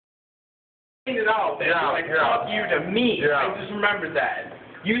it out there. Like, fuck you to me. I just remembered that.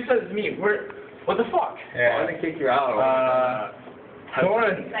 You said to me, what the fuck? Yeah. I'm gonna kick you out. Someone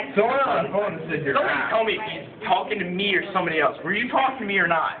on the phone said you're Somebody tell me if he's talking to me or somebody else. Were you talking to me or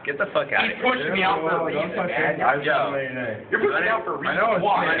not? Get the fuck out of here. He's pushing me out for a reason, man. You're pushing me out for a reason.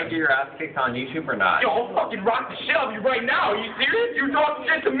 Why? Trying to get your ass kicked on YouTube or not? Yo, I'll fucking rock the shit out of you right now. Are you serious? You were talking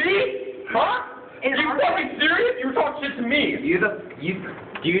shit to me? Huh? You fucking serious? You were talking shit to me.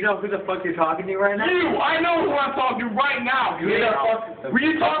 Do you know who the fuck you're talking to right now? You! I know who I'm talking to right now. Were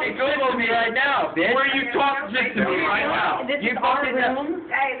you talking shit to me right now, bitch? Were you talking shit to me right now? You fucking room.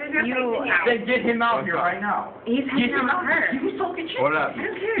 Then get him out here right now. He's hanging out with her. He was talking shit. What up? You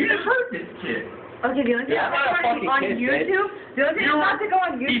just heard this kid. Okay, the only thing on YouTube, the only thing you have to go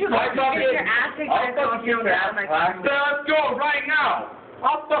on YouTube is get your ass kicked by someone who's on my phone. Let's go right now.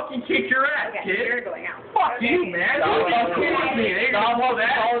 I'll fucking kick your ass, kid. You're going out. Fuck you, man. Stop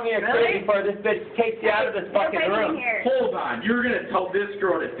calling me a crazy for this bitch takes you out of this fucking room. Hold on. You're going to tell this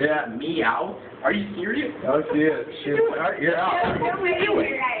girl to take me out? Are you serious? Oh, she is. You're out. What are you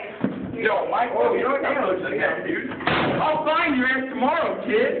doing? Yo, Michael, you don't know that, dude. I'll find your ass tomorrow,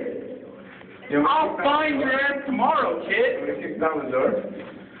 kid. I'll find your ass tomorrow, kid. Want to kick down the door?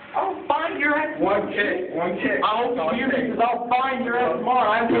 I'll find your ass. One kick. I'll hear me because I'll find your ass tomorrow.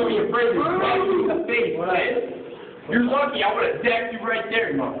 I'm really afraid to smack you in the face, kid. You're lucky. I would have decked you right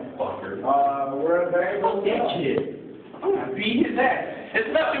there, motherfucker. We're at the Fuck that kid. I'm gonna beat his ass.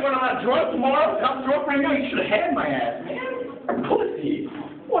 Especially when I'm not drunk tomorrow. If I'm drunk right now, you should have had my ass, man. Pussy.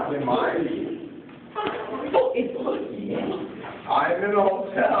 What's in mine? Fucking pussy, man. I'm in a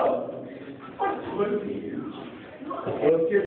hotel. What pussy? Let's get